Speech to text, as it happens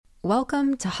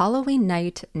Welcome to Halloween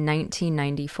Night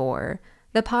 1994,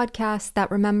 the podcast that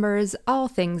remembers all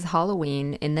things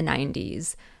Halloween in the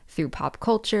 90s through pop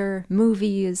culture,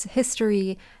 movies,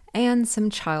 history, and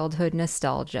some childhood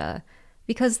nostalgia,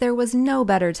 because there was no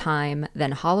better time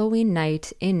than Halloween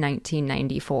night in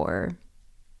 1994.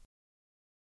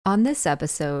 On this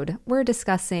episode, we're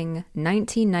discussing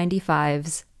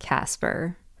 1995's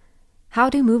Casper. How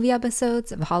do movie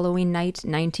episodes of Halloween Night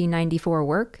 1994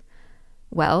 work?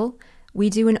 Well, we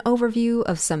do an overview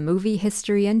of some movie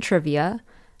history and trivia,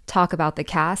 talk about the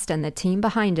cast and the team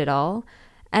behind it all,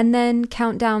 and then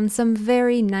count down some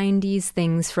very 90s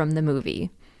things from the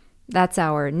movie. That's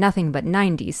our Nothing But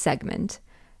 90s segment.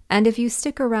 And if you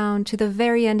stick around to the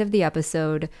very end of the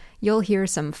episode, you'll hear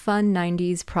some fun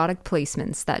 90s product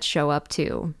placements that show up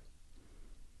too.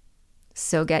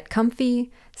 So get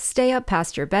comfy, stay up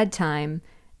past your bedtime,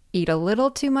 eat a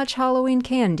little too much Halloween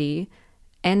candy,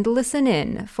 and listen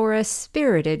in for a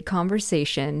spirited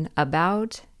conversation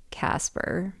about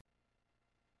Casper.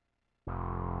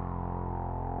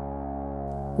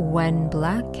 When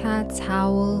black cats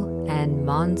howl and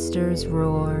monsters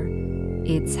roar,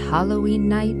 it's Halloween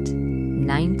night,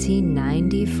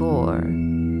 1994.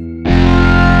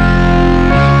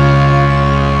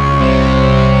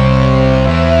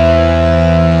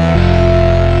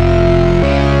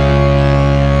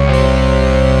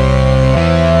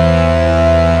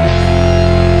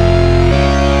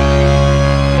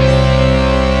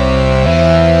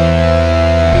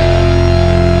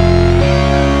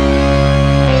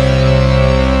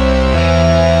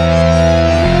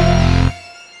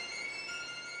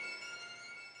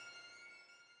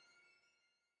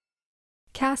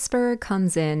 Casper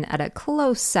comes in at a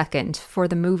close second for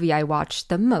the movie I watched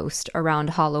the most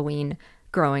around Halloween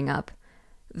growing up,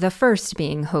 the first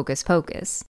being Hocus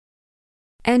Pocus.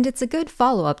 And it's a good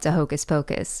follow-up to Hocus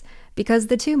Pocus, because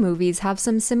the two movies have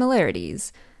some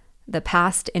similarities. The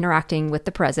past interacting with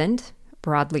the present,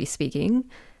 broadly speaking,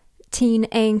 teen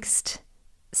angst,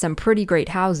 some pretty great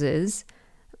houses,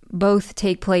 both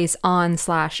take place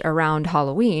on/around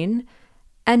Halloween,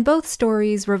 and both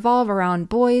stories revolve around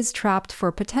boys trapped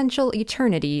for potential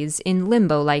eternities in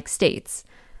limbo-like states,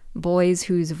 boys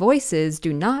whose voices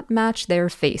do not match their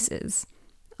faces.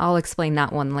 I'll explain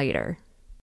that one later.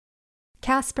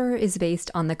 Casper is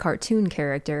based on the cartoon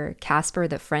character Casper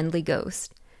the Friendly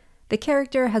Ghost. The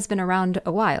character has been around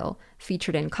a while,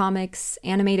 featured in comics,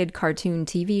 animated cartoon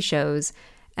TV shows,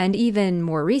 and even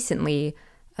more recently,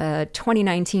 a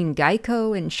 2019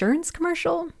 Geico insurance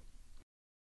commercial.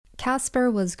 Casper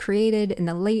was created in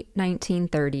the late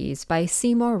 1930s by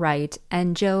Seymour Wright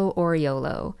and Joe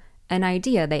Oriolo, an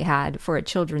idea they had for a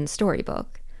children's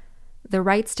storybook. The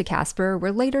rights to Casper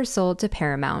were later sold to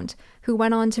Paramount, who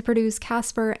went on to produce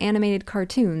Casper animated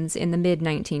cartoons in the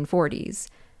mid-1940s,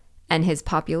 and his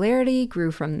popularity grew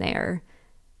from there.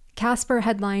 Casper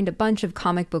headlined a bunch of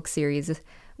comic book series,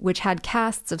 which had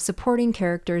casts of supporting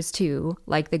characters too,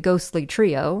 like the Ghostly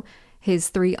Trio, his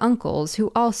three uncles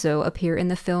who also appear in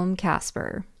the film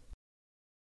Casper.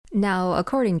 Now,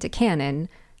 according to canon,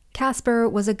 Casper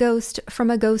was a ghost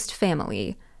from a ghost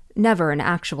family, never an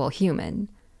actual human.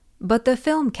 But the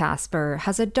film Casper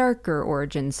has a darker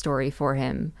origin story for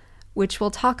him, which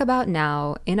we'll talk about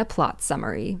now in a plot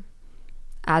summary.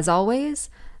 As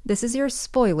always, this is your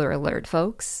spoiler alert,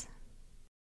 folks.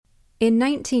 In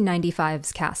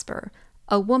 1995's Casper,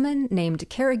 a woman named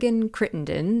Kerrigan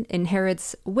Crittenden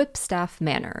inherits Whipstaff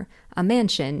Manor, a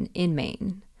mansion in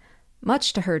Maine.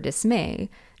 Much to her dismay,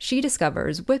 she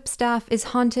discovers Whipstaff is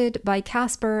haunted by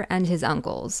Casper and his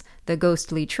uncles, the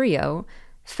ghostly trio,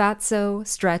 Fatso,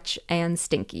 Stretch, and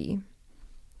Stinky.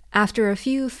 After a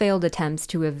few failed attempts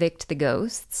to evict the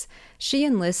ghosts, she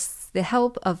enlists the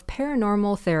help of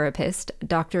paranormal therapist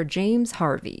Dr. James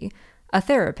Harvey, a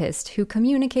therapist who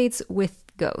communicates with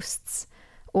ghosts,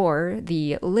 or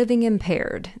the living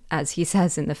impaired, as he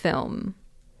says in the film.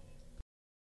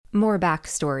 More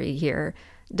backstory here.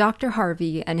 Dr.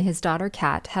 Harvey and his daughter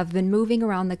Kat have been moving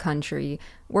around the country,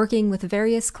 working with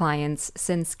various clients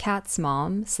since Kat's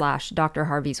mom/Dr.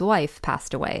 Harvey's wife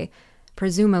passed away,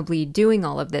 presumably doing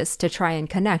all of this to try and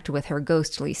connect with her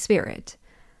ghostly spirit.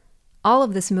 All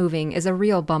of this moving is a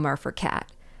real bummer for Kat.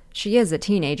 She is a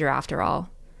teenager after all.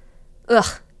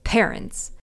 Ugh,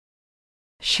 parents.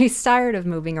 She's tired of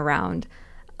moving around,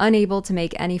 unable to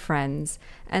make any friends,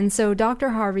 and so Dr.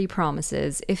 Harvey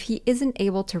promises if he isn't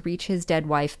able to reach his dead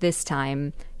wife this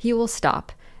time, he will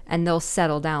stop, and they'll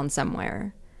settle down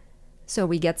somewhere. So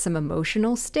we get some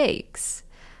emotional stakes.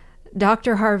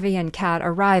 Dr. Harvey and Kat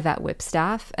arrive at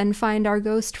Whipstaff and find our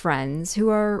ghost friends, who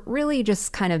are really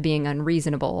just kind of being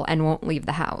unreasonable and won't leave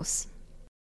the house.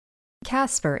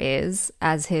 Casper is,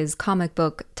 as his comic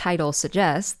book title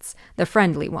suggests, the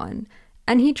friendly one,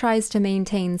 and he tries to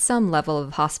maintain some level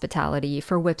of hospitality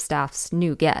for Whipstaff's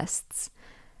new guests.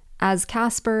 As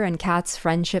Casper and Kat's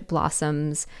friendship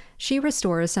blossoms, she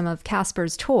restores some of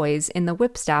Casper's toys in the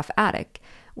Whipstaff attic,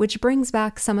 which brings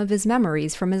back some of his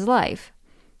memories from his life.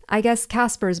 I guess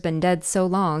Casper's been dead so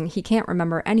long he can't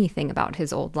remember anything about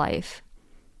his old life.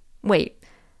 Wait,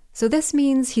 so this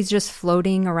means he's just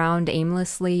floating around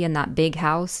aimlessly in that big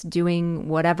house, doing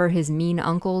whatever his mean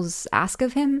uncles ask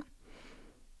of him?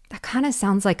 That kind of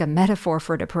sounds like a metaphor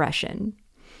for depression.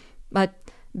 But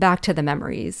back to the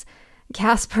memories.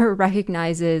 Casper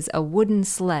recognizes a wooden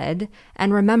sled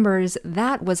and remembers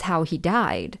that was how he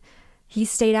died. He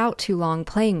stayed out too long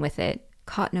playing with it,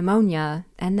 caught pneumonia,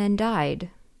 and then died.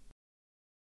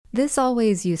 This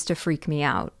always used to freak me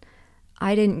out.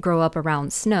 I didn't grow up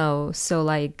around snow, so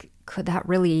could that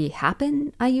really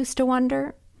happen? I used to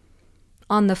wonder.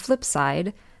 On the flip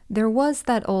side, there was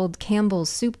that old Campbell's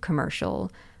soup commercial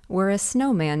where a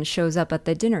snowman shows up at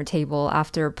the dinner table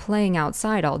after playing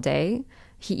outside all day.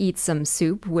 He eats some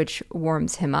soup, which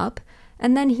warms him up,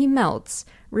 and then he melts,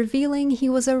 revealing he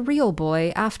was a real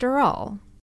boy after all.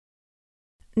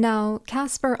 Now,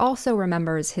 Casper also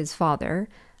remembers his father,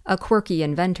 a quirky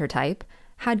inventor type,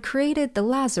 had created the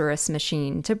Lazarus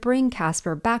machine to bring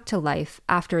Casper back to life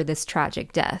after this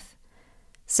tragic death.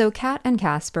 So Kat and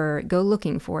Casper go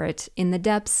looking for it in the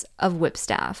depths of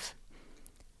Whipstaff.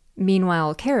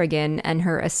 Meanwhile, Kerrigan and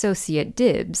her associate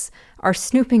Dibs are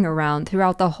snooping around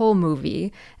throughout the whole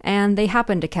movie, and they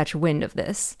happen to catch wind of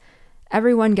this.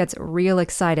 Everyone gets real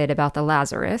excited about the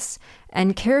Lazarus,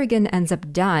 and Kerrigan ends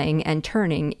up dying and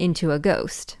turning into a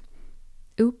ghost.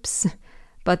 Oops.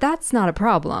 But that's not a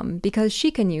problem, because she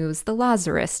can use the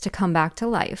Lazarus to come back to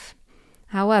life.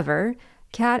 However,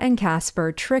 Kat and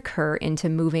Casper trick her into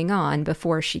moving on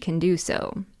before she can do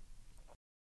so.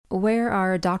 Where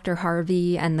are Dr.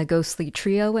 Harvey and the ghostly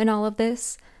trio in all of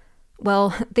this?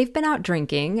 Well, they've been out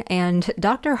drinking, and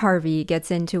Dr. Harvey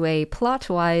gets into a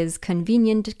plot-wise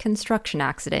convenient construction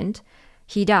accident.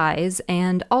 He dies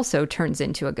and also turns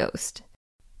into a ghost.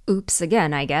 Oops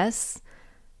again, I guess.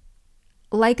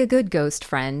 Like a good ghost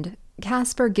friend,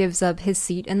 Casper gives up his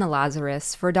seat in the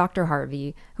Lazarus for Dr.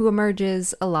 Harvey, who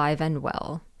emerges alive and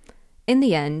well. In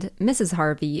the end, Mrs.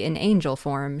 Harvey in angel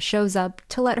form shows up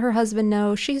to let her husband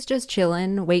know she's just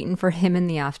chillin', waiting for him in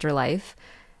the afterlife.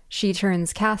 She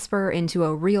turns Casper into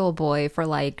a real boy for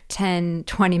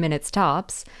 10-20 minutes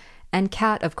tops, and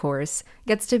Kat, of course,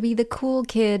 gets to be the cool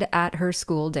kid at her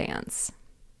school dance.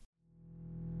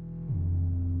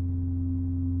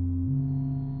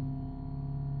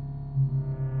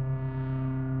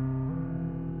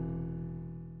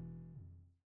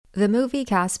 The movie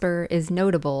Casper is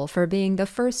notable for being the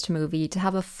first movie to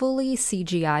have a fully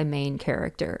CGI main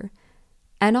character.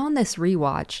 And on this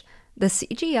rewatch, the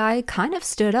CGI kind of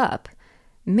stood up,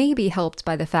 maybe helped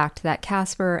by the fact that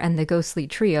Casper and the ghostly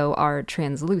trio are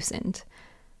translucent.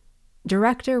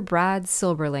 Director Brad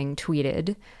Silberling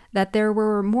tweeted that there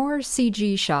were more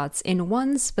CG shots in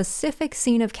one specific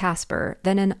scene of Casper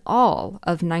than in all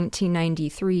of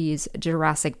 1993's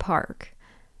Jurassic Park.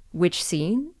 Which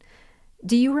scene?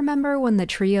 Do you remember when the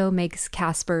trio makes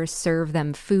Casper serve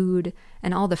them food,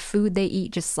 and all the food they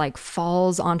eat just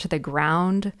falls onto the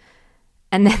ground?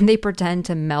 And then they pretend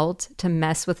to melt to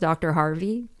mess with Dr.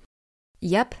 Harvey?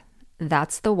 Yep,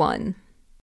 that's the one.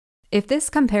 If this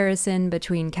comparison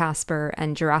between Casper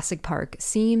and Jurassic Park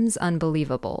seems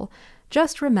unbelievable,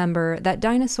 just remember that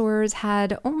dinosaurs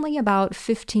had only about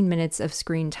 15 minutes of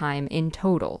screen time in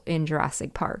total in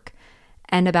Jurassic Park,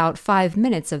 and about 5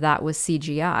 minutes of that was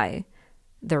CGI.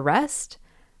 The rest?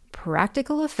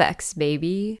 Practical effects,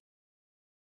 baby.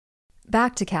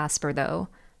 Back to Casper, though.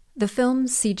 The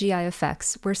film's CGI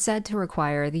effects were said to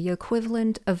require the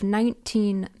equivalent of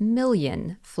 19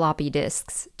 million floppy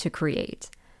disks to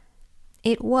create.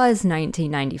 It was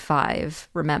 1995,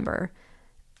 remember.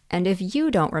 And if you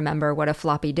don't remember what a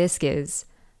floppy disk is,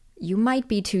 you might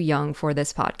be too young for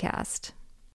this podcast.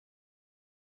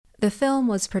 The film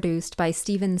was produced by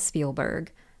Steven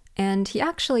Spielberg, and he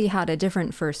actually had a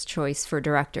different first choice for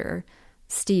director,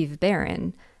 Steve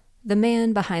Barron, the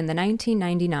man behind the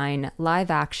 1999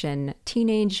 live-action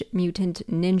Teenage Mutant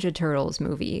Ninja Turtles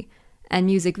movie, and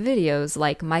music videos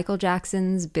like Michael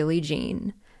Jackson's Billie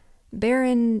Jean.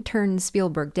 Barron turned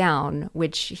Spielberg down,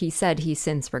 which he said he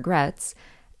since regrets,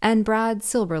 and Brad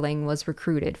Silberling was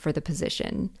recruited for the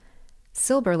position.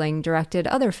 Silberling directed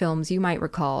other films you might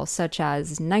recall, such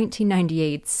as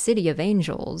 1998's City of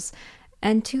Angels,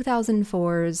 and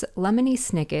 2004's Lemony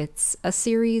Snicket's A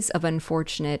Series of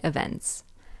Unfortunate Events.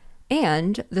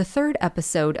 and the third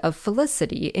episode of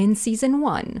Felicity in Season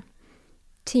 1.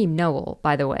 Team Noel,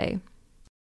 by the way.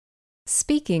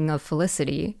 Speaking of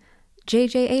Felicity,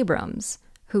 J.J. Abrams,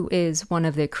 who is one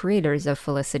of the creators of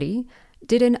Felicity,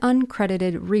 did an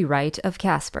uncredited rewrite of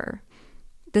Casper.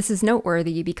 This is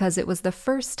noteworthy because it was the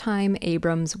first time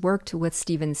Abrams worked with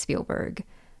Steven Spielberg,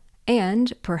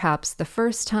 and perhaps the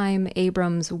first time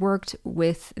Abrams worked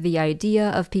with the idea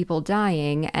of people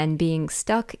dying and being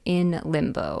stuck in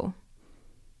limbo.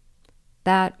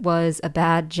 That was a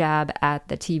bad jab at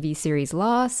the TV series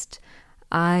Lost.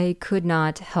 I could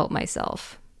not help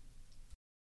myself.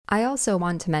 I also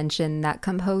want to mention that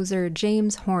composer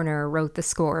James Horner wrote the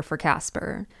score for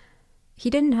Casper.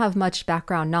 He didn't have much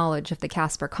background knowledge of the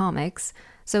Casper comics,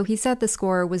 so he said the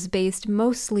score was based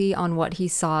mostly on what he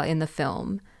saw in the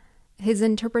film. His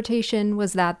interpretation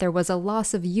was that there was a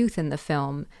loss of youth in the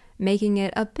film, making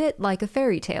it a bit like a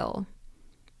fairy tale.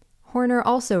 Horner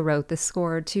also wrote the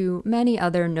score to many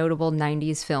other notable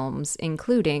 90s films,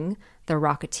 including The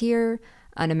Rocketeer,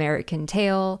 An American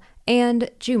Tail, and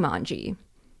Jumanji.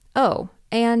 Oh,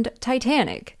 and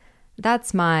Titanic.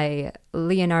 That's my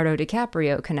Leonardo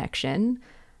DiCaprio connection.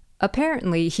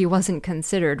 Apparently, he wasn't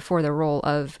considered for the role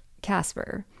of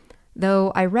Casper.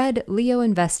 Though I read Leo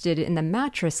invested in the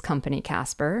mattress company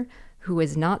Casper, who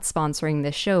is not sponsoring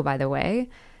this show, by the way.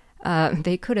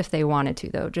 They could if they wanted to,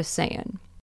 though, just saying.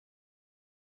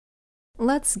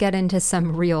 Let's get into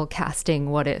some real casting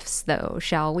what-ifs, though,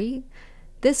 shall we?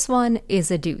 This one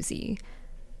is a doozy.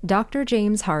 Dr.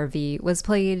 James Harvey was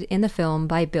played in the film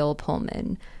by Bill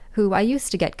Pullman, who I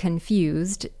used to get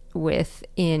confused with,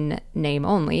 in name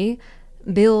only,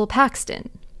 Bill Paxton.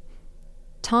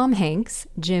 Tom Hanks,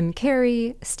 Jim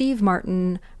Carrey, Steve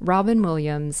Martin, Robin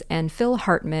Williams, and Phil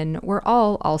Hartman were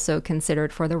all also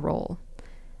considered for the role.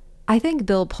 I think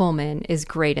Bill Pullman is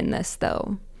great in this,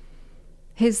 though.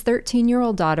 His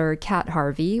 13-year-old daughter, Kat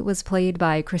Harvey, was played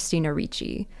by Christina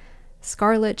Ricci.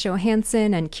 Scarlett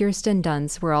Johansson and Kirsten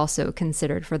Dunst were also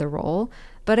considered for the role,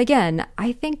 but again,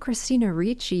 I think Christina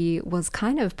Ricci was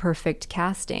kind of perfect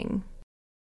casting.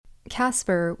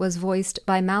 Casper was voiced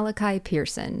by Malachi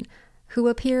Pearson, who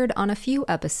appeared on a few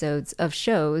episodes of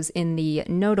shows in the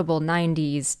notable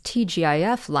 90s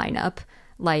TGIF lineup,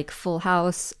 like Full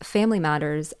House, Family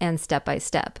Matters, and Step by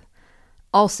Step.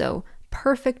 Also,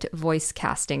 perfect voice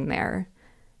casting there.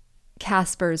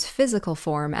 Casper's physical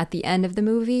form at the end of the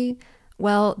movie,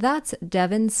 well, that's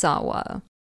Devon Sawa.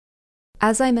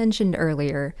 As I mentioned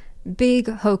earlier, big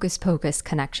Hocus Pocus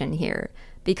connection here,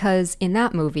 because in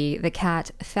that movie, the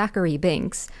cat Thackeray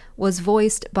Binks was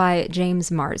voiced by James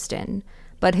Marsden,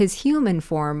 but his human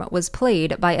form was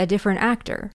played by a different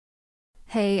actor.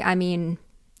 Hey, I mean,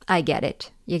 I get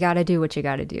it. You gotta do what you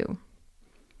gotta do.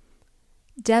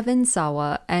 Devon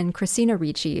Sawa and Christina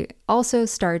Ricci also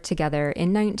starred together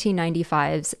in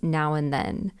 1995's Now and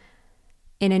Then.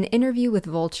 In an interview with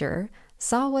Vulture,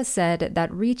 Sawa said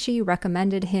that Ricci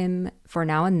recommended him for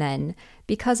Now and Then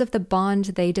because of the bond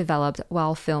they developed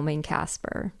while filming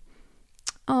Casper.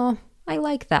 Oh, I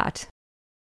like that.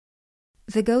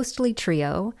 The ghostly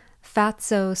trio,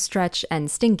 Fatso, Stretch, and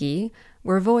Stinky,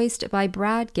 were voiced by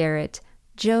Brad Garrett,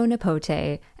 Joe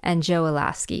Napote, and Joe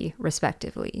Alasky,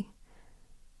 respectively.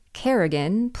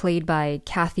 Kerrigan, played by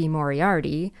Kathy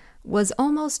Moriarty, was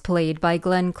almost played by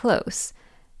Glenn Close.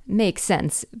 Makes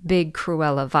sense, big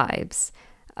Cruella vibes.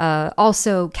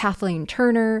 Also Kathleen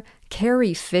Turner,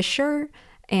 Carrie Fisher,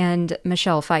 and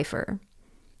Michelle Pfeiffer.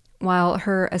 While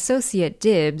her associate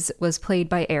Dibbs was played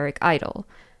by Eric Idle.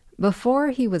 Before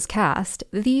he was cast,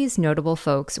 these notable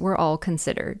folks were all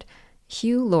considered: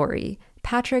 Hugh Laurie,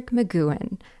 Patrick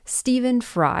McGoohan, Stephen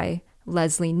Fry,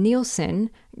 Leslie Nielsen,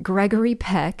 Gregory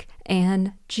Peck,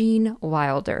 and Gene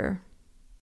Wilder.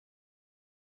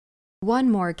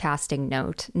 One more casting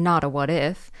note, not a what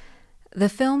if. The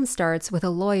film starts with a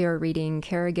lawyer reading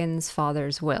Kerrigan's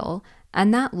father's will,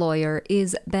 and that lawyer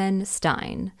is Ben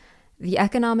Stein, the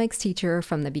economics teacher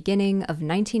from the beginning of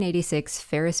 1986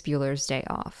 Ferris Bueller's Day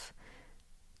Off.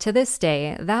 To this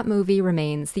day, that movie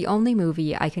remains the only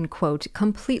movie I can quote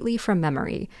completely from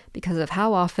memory because of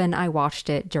how often I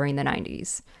watched it during the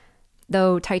 90s.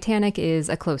 Though Titanic is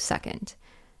a close second.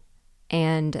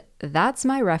 And that's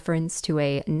my reference to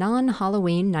a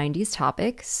non-Halloween 90s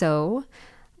topic, so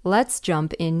let's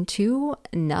jump into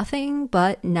Nothing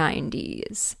But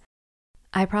 90s.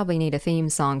 I probably need a theme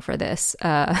song for this.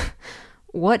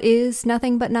 What is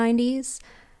Nothing But 90s?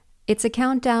 It's a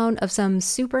countdown of some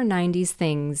super 90s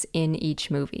things in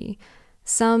each movie.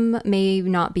 Some may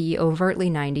not be overtly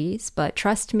 90s, but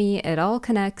trust me, it all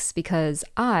connects because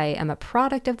I am a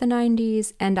product of the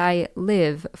 90s and I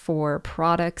live for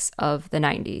products of the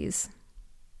 90s.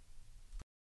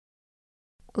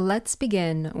 Let's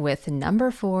begin with number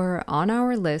 4 on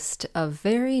our list of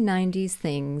very 90s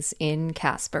things in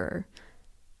Casper.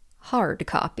 Hard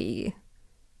copy.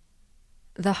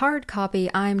 The hard copy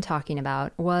I'm talking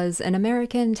about was an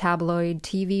American tabloid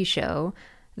TV show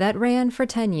that ran for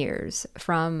 10 years,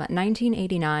 from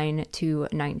 1989 to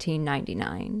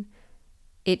 1999.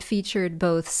 It featured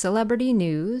both celebrity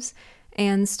news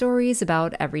and stories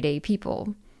about everyday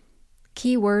people.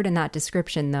 Key word in that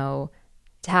description, though,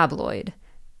 tabloid.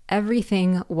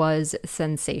 Everything was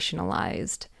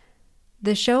sensationalized.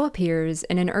 The show appears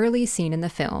in an early scene in the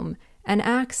film and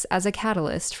acts as a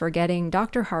catalyst for getting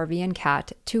Dr. Harvey and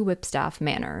Kat to Whipstaff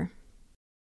Manor.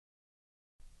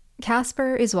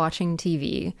 Casper is watching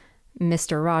TV,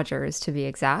 Mr. Rogers to be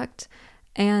exact,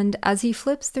 and as he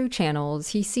flips through channels,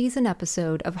 he sees an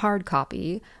episode of Hard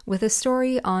Copy with a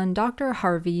story on Dr.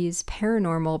 Harvey's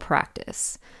paranormal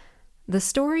practice. The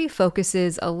story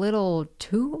focuses a little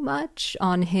too much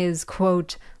on his,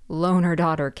 quote, loner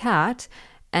daughter Kat,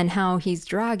 and how he's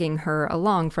dragging her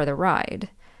along for the ride.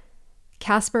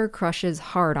 Casper crushes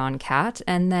hard on Kat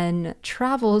and then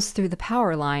travels through the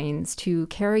power lines to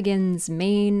Kerrigan's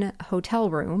main hotel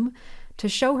room to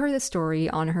show her the story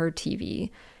on her TV,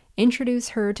 introduce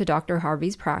her to Dr.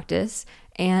 Harvey's practice,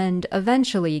 and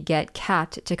eventually get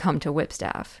Kat to come to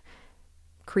Whipstaff.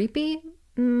 Creepy?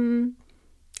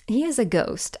 He is a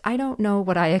ghost. I don't know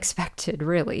what I expected,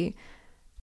 really.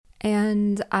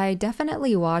 And I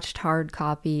definitely watched Hard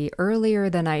Copy earlier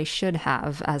than I should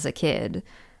have as a kid.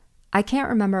 I can't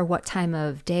remember what time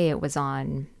of day it was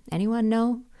on. Anyone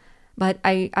know? But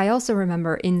I also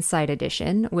remember Inside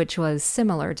Edition, which was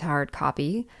similar to Hard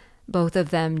Copy, both of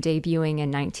them debuting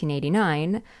in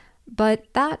 1989, but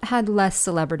that had less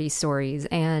celebrity stories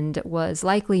and was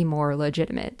likely more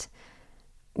legitimate.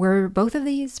 Were both of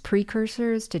these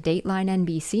precursors to Dateline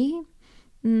NBC?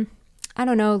 I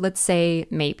don't know, let's say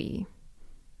maybe.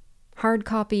 Hard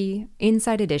Copy,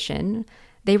 Inside Edition,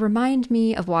 they remind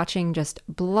me of watching just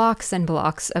blocks and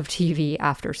blocks of TV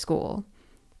after school.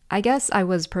 I guess I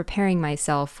was preparing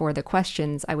myself for the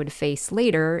questions I would face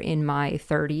later in my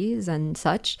 30s and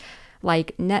such,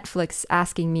 like Netflix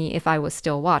asking me if I was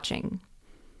still watching.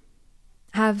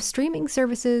 Have streaming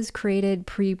services created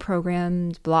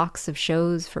pre-programmed blocks of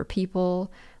shows for people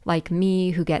like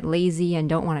me who get lazy and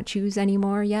don't want to choose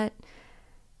anymore yet?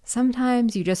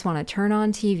 Sometimes you just want to turn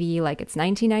on TV like it's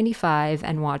 1995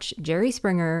 and watch Jerry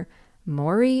Springer,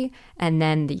 Maury, and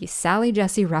then the Sally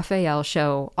Jessy Raphael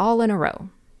show all in a row.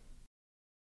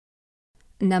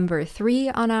 Number 3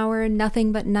 on our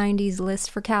Nothing But 90s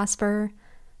list for Casper,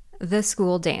 the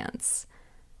school dance.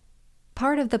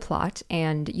 Part of the plot,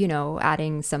 and,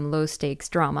 adding some low-stakes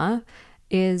drama,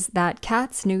 is that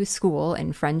Kat's new school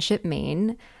in Friendship,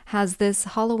 Maine, has this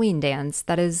Halloween dance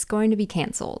that is going to be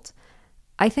canceled.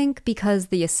 I think because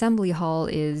the assembly hall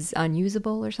is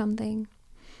unusable or something.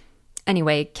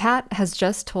 Anyway, Kat has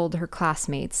just told her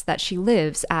classmates that she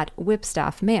lives at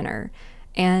Whipstaff Manor,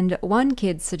 and one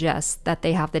kid suggests that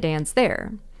they have the dance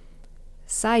there.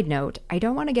 Side note, I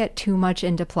don't want to get too much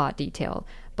into plot detail,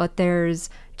 but there's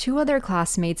 2 other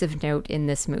classmates of note in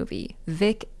this movie,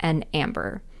 Vic and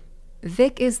Amber.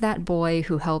 Vic is that boy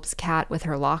who helps Kat with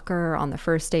her locker on the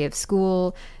first day of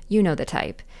school, you know the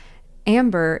type.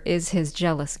 Amber is his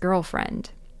jealous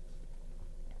girlfriend.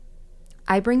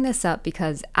 I bring this up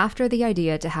because after the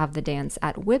idea to have the dance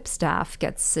at Whipstaff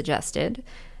gets suggested,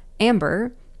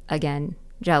 Amber, again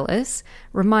jealous,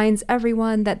 reminds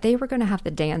everyone that they were going to have the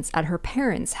dance at her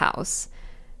parents' house.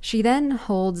 She then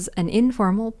holds an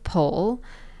informal poll,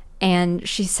 and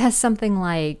she says something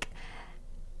like,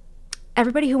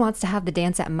 "Everybody who wants to have the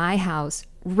dance at my house,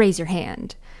 raise your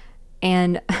hand."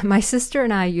 And my sister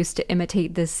and I used to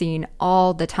imitate this scene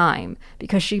all the time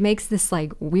because she makes this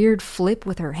weird flip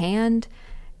with her hand.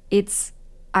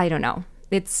 I don't know,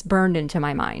 it's burned into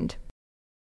my mind.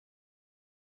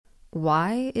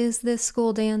 Why is this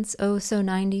school dance oh so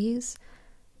 90s?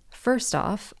 First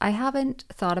off, I haven't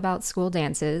thought about school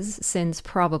dances since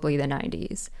probably the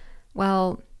 90s.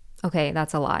 Well, okay,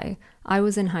 that's a lie. I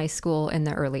was in high school in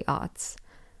the early aughts.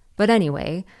 But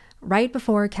anyway, right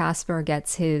before Casper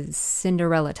gets his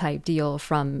Cinderella-type deal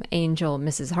from Angel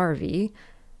Mrs. Harvey,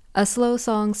 a slow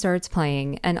song starts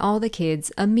playing and all the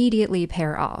kids immediately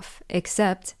pair off,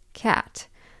 except Kat.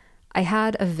 I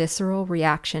had a visceral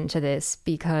reaction to this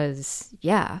because,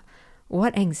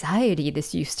 what anxiety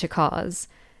this used to cause.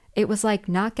 It was like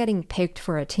not getting picked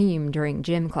for a team during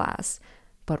gym class,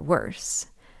 but worse.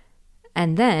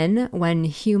 And then, when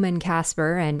human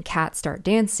Casper and Kat start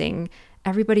dancing,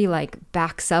 everybody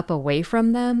backs up away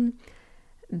from them.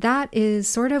 That is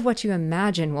sort of what you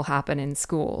imagine will happen in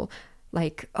school.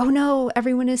 Like, oh no,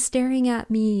 everyone is staring at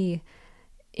me.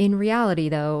 In reality,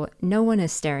 though, no one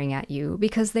is staring at you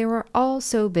because they were all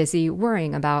so busy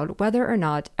worrying about whether or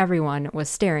not everyone was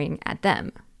staring at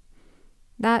them.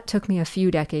 That took me a few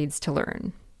decades to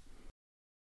learn.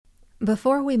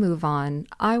 Before we move on,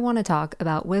 I want to talk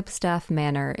about Whipstaff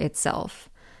Manor itself.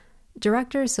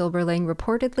 Director Silberling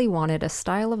reportedly wanted a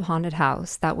style of haunted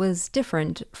house that was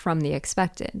different from the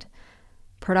expected.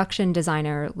 Production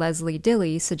designer Leslie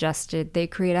Dilley suggested they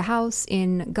create a house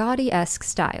in Gaudi-esque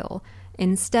style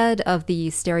instead of the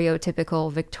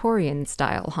stereotypical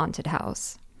Victorian-style haunted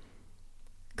house.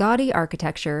 Gaudi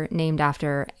architecture, named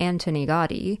after Antoni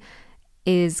Gaudi,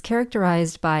 is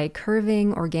characterized by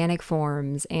curving organic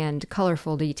forms and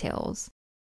colorful details.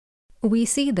 We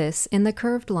see this in the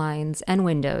curved lines and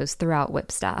windows throughout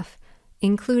Whipstaff,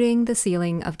 including the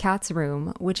ceiling of Kat's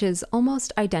room, which is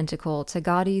almost identical to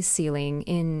Gaudi's ceiling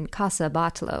in Casa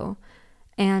Batlló,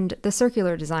 and the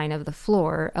circular design of the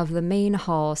floor of the main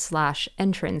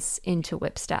hall/entrance into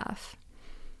Whipstaff.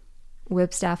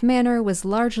 Whipstaff Manor was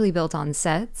largely built on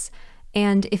sets,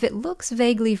 and if it looks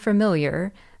vaguely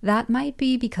familiar, that might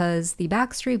be because the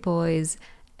Backstreet Boys'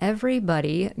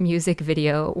 Everybody music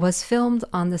video was filmed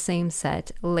on the same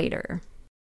set later.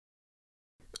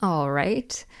 All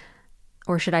right.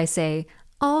 Or should I say,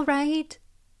 all right?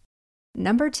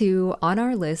 Number 2 on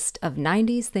our list of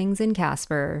 90s things in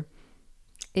Casper,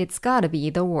 it's gotta be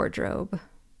the wardrobe.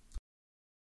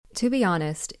 To be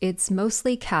honest, it's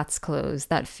mostly Kat's clothes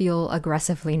that feel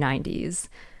aggressively 90s.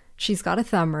 She's got a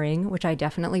thumb ring, which I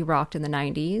definitely rocked in the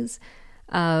 90s.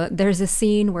 There's a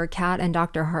scene where Kat and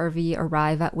Dr. Harvey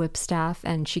arrive at Whipstaff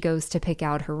and she goes to pick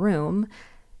out her room.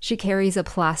 She carries a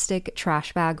plastic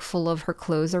trash bag full of her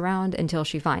clothes around until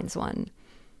she finds one.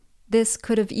 This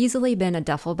could have easily been a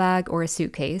duffel bag or a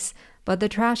suitcase, but the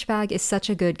trash bag is such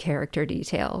a good character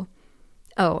detail.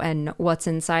 Oh, and what's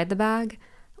inside the bag?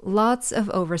 Lots of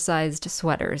oversized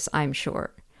sweaters, I'm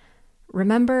sure.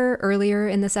 Remember earlier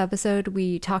in this episode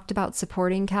we talked about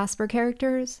supporting Casper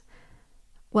characters?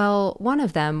 Well, one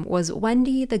of them was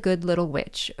Wendy the Good Little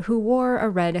Witch, who wore a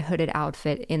red hooded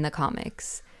outfit in the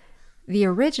comics. The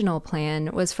original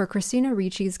plan was for Christina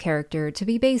Ricci's character to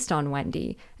be based on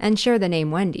Wendy and share the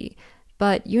name Wendy,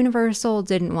 but Universal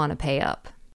didn't want to pay up.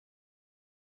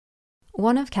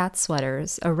 One of Kat's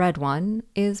sweaters, a red one,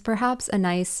 is perhaps a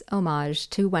nice homage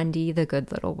to Wendy the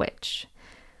Good Little Witch.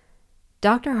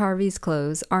 Dr. Harvey's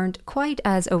clothes aren't quite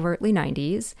as overtly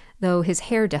 90s, though his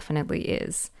hair definitely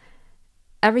is.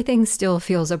 Everything still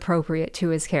feels appropriate to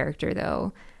his character,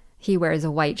 though. He wears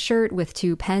a white shirt with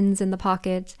 2 pens in the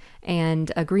pocket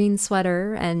and a green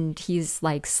sweater, and he's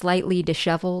like slightly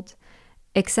disheveled.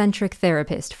 Eccentric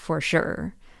therapist for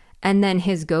sure. And then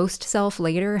his ghost self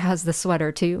later has the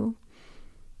sweater too.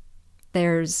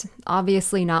 There's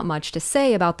obviously not much to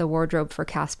say about the wardrobe for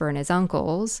Casper and his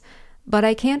uncles, but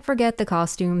I can't forget the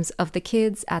costumes of the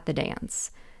kids at the dance.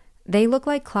 They look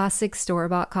like classic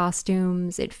store-bought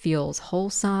costumes. It feels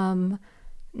wholesome.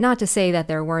 Not to say that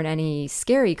there weren't any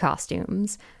scary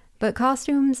costumes, but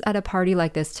costumes at a party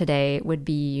like this today would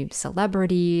be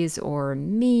celebrities or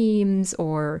memes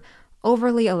or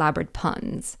overly elaborate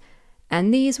puns.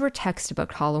 And these were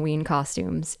textbook Halloween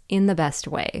costumes in the best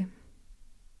way.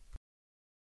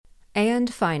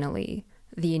 And finally,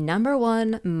 the number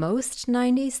 1 most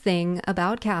 90s thing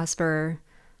about Casper: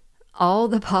 all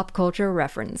the pop culture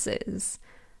references.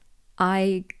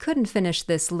 I couldn't finish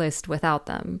this list without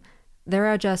them. There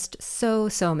are just so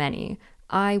many.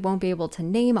 I won't be able to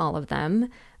name all of them,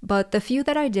 but the few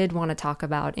that I did want to talk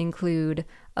about include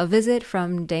a visit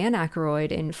from Dan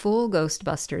Aykroyd in full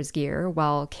Ghostbusters gear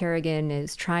while Kerrigan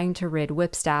is trying to rid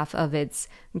Whipstaff of its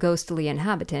ghostly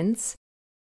inhabitants.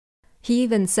 He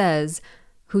even says,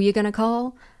 "Who you gonna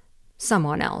call?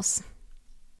 Someone else."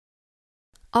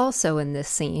 Also in this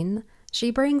scene, she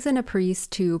brings in a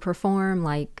priest to perform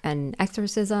like an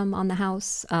exorcism on the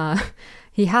house.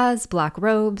 He has black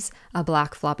robes, a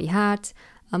black floppy hat,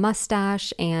 a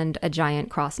mustache, and a giant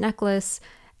cross necklace,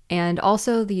 and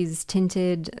also these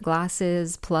tinted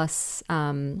glasses plus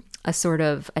a sort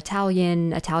of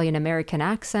Italian-American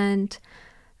accent.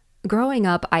 Growing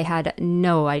up, I had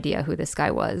no idea who this guy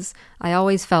was. I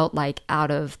always felt like out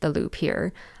of the loop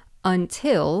here,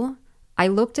 until I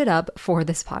looked it up for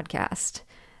this podcast.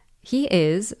 He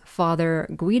is Father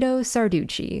Guido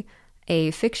Sarducci,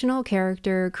 a fictional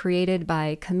character created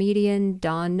by comedian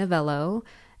Don Novello,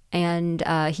 and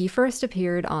he first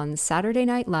appeared on Saturday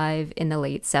Night Live in the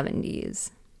late 70s.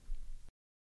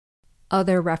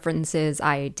 Other references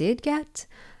I did get,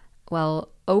 well,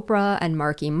 Oprah and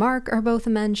Marky Mark are both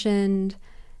mentioned.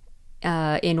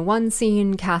 In one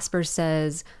scene, Casper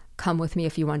says, Come With Me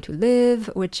If You Want to Live,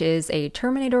 which is a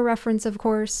Terminator reference, of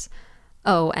course.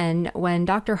 Oh, and when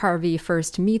Dr. Harvey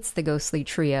first meets the ghostly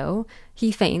trio,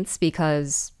 he faints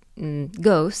because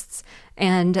ghosts,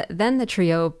 and then the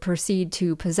trio proceed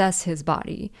to possess his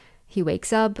body. He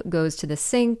wakes up, goes to the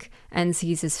sink, and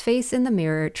sees his face in the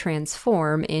mirror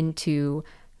transform into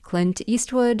Clint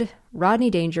Eastwood, Rodney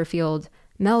Dangerfield,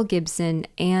 Mel Gibson,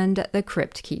 and the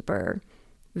Crypt Keeper.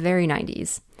 Very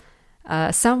 90s.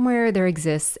 Somewhere there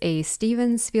exists a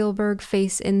Steven Spielberg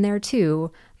face in there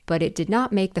too, but it did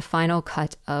not make the final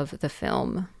cut of the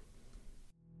film.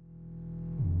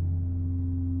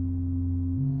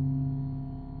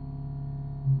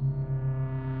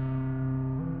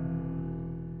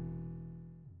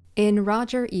 In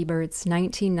Roger Ebert's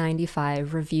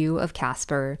 1995 review of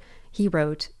Casper, he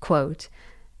wrote, quote,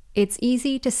 "It's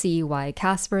easy to see why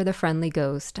Casper the Friendly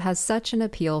Ghost has such an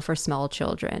appeal for small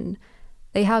children.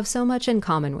 They have so much in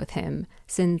common with him,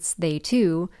 since they,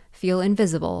 too, feel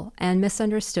invisible and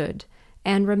misunderstood,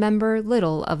 and remember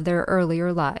little of their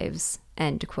earlier lives."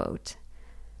 End quote.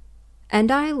 And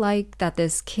I like that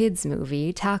this kids'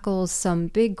 movie tackles some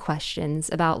big questions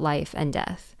about life and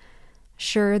death.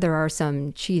 Sure, there are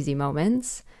some cheesy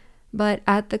moments, but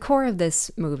at the core of this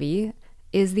movie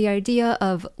is the idea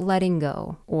of letting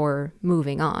go, or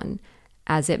moving on,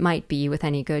 as it might be with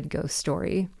any good ghost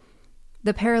story.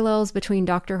 The parallels between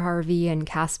Dr. Harvey and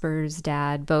Casper's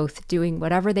dad both doing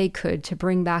whatever they could to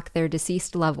bring back their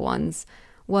deceased loved ones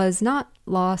was not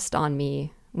lost on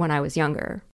me when I was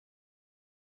younger.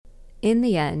 In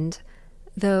the end,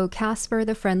 though Casper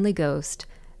the Friendly Ghost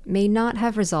may not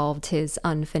have resolved his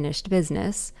unfinished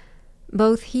business,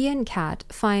 both he and Kat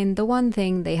find the one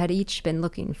thing they had each been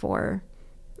looking for: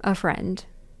 a friend.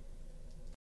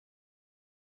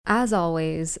 As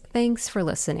always, thanks for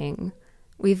listening.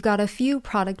 We've got a few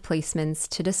product placements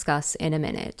to discuss in a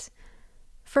minute.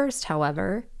 First,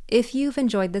 however, if you've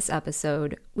enjoyed this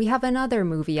episode, we have another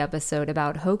movie episode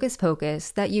about Hocus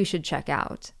Pocus that you should check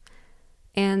out.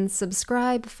 And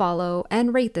subscribe, follow,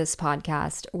 and rate this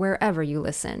podcast wherever you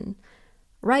listen.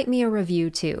 Write me a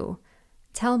review too.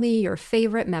 Tell me your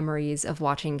favorite memories of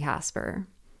watching Casper.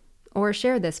 Or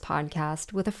share this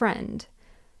podcast with a friend.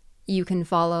 You can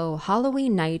follow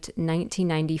Halloween Night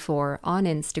 1994 on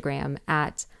Instagram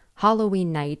at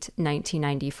Halloween Night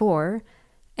 1994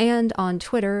 and on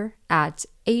Twitter at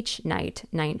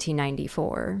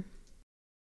HNight1994.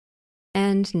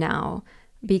 And now,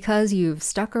 because you've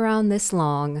stuck around this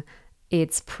long,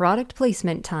 it's product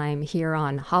placement time here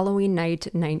on Halloween Night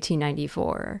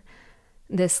 1994.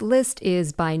 This list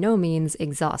is by no means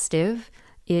exhaustive.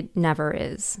 It never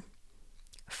is.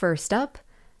 First up,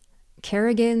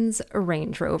 Kerrigan's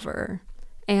Range Rover.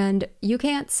 And you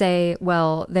can't say,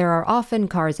 well, there are often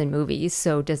cars in movies,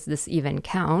 so does this even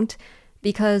count?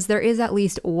 Because there is at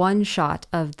least one shot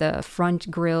of the front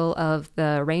grille of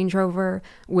the Range Rover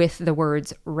with the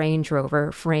words Range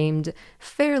Rover framed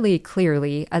fairly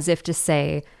clearly, as if to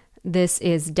say, this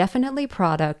is definitely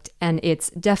product and it's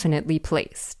definitely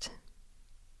placed.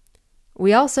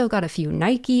 We also got a few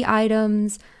Nike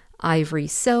items, Ivory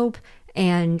soap,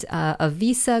 and a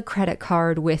Visa credit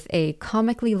card with a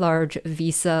comically large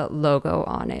Visa logo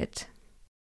on it.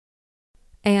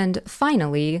 And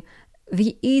finally,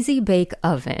 the Easy Bake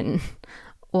Oven.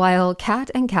 While Kat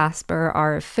and Casper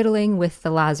are fiddling with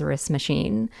the Lazarus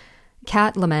machine,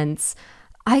 Kat laments,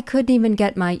 "I couldn't even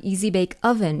get my Easy Bake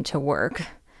Oven to work."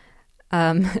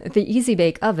 The Easy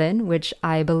Bake Oven, which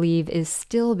I believe is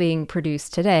still being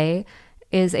produced today,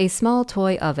 is a small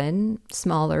toy oven,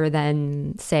 smaller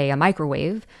than, say, a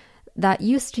microwave, that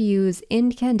used to use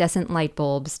incandescent light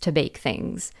bulbs to bake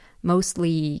things,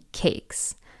 mostly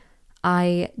cakes.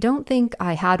 I don't think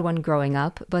I had one growing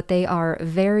up, but they are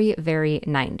very, very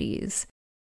 90s.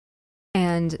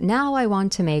 And now I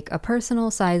want to make a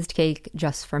personal-sized cake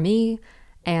just for me,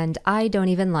 and I don't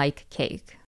even like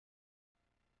cake.